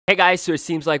Hey guys, so it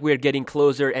seems like we're getting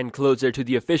closer and closer to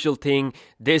the official thing.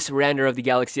 This render of the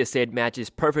Galaxy S8 matches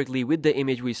perfectly with the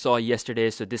image we saw yesterday,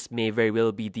 so this may very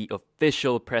well be the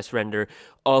official press render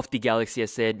of the Galaxy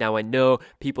S8. Now I know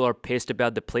people are pissed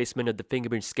about the placement of the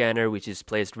fingerprint scanner, which is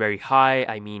placed very high,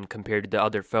 compared to the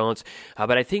other phones,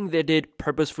 but I think they did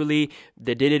purposefully.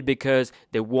 They did it because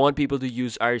they want people to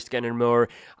use iris scanner more.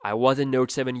 I was a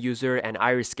Note 7 user and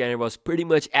iris scanner was pretty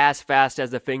much as fast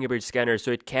as the fingerprint scanner,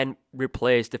 so it can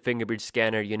replace the fingerprint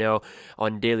scanner,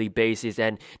 on daily basis,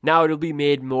 and now it'll be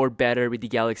made more better with the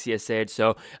Galaxy S8.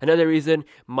 So another reason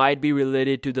might be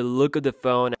related to the look of the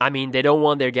phone. They don't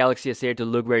want their Galaxy S8 to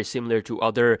look very similar to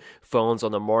other phones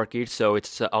on the market, so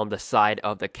it's on the side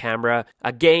of the camera.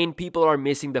 Again, people are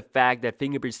missing the fact that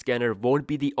fingerprint scanner won't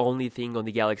be the only thing on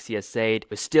the Galaxy S8.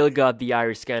 We still got the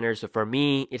iris scanner, so for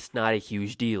me, it's not a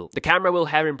huge deal. The camera will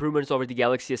have improvements over the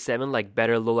Galaxy S7, like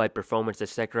better low light performance,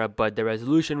 etc., but the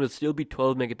resolution will still be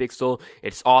 12 megapixel.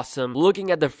 It's awesome. Looking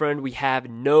at the front, we have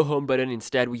no home button.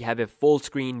 Instead, we have a full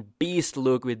screen beast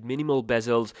look with minimal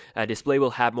bezels. Display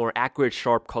will have more accurate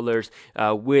sharp colors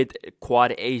with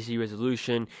quad HD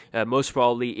resolution. Most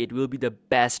probably it will be the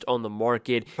best on the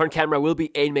market. Front camera will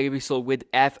be 8 megapixel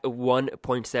with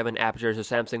f1.7 aperture, so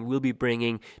Samsung will be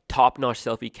bringing top-notch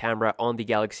selfie camera on the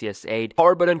Galaxy S8.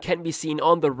 Power button can be seen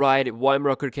on the right, volume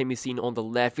rocker can be seen on the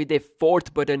left with a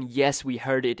fourth button. Yes, we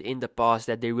heard it in the past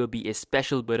that there will be a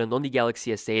special button on the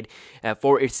Galaxy S8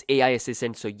 for its AI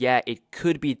assistant, so yeah, it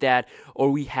could be that, or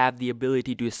we have the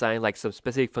ability to assign like some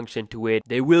specific function to it.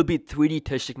 There will be 3D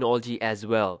touch technology as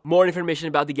well. More information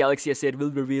about the Galaxy S8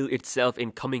 will reveal itself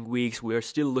in coming weeks. We are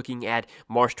still looking at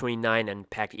March 29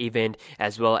 Unpacked event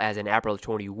as well as an April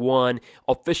 21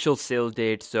 official sale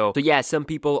date. So yeah, some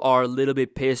people are a little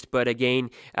bit pissed, but again,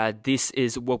 this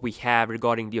is what we have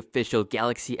regarding the official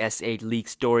Galaxy S8 leak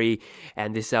story,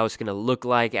 and this is how it's gonna look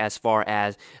like as far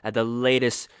as the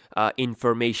latest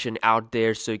information out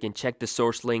there. So you can check the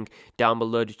source link down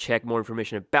below to check more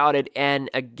information about it. And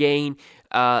again,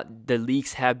 the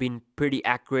leaks have been pretty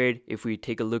accurate if we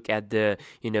take a look at the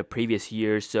previous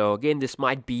years. So again, this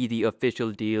might be the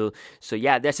official deal. So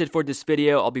yeah, that's it for this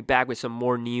video. I'll be back with some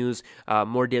more news,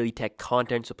 more daily tech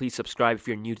content, so please subscribe if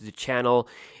you're new to the channel,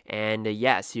 and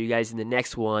yeah, see you guys in the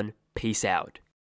next one. Peace out.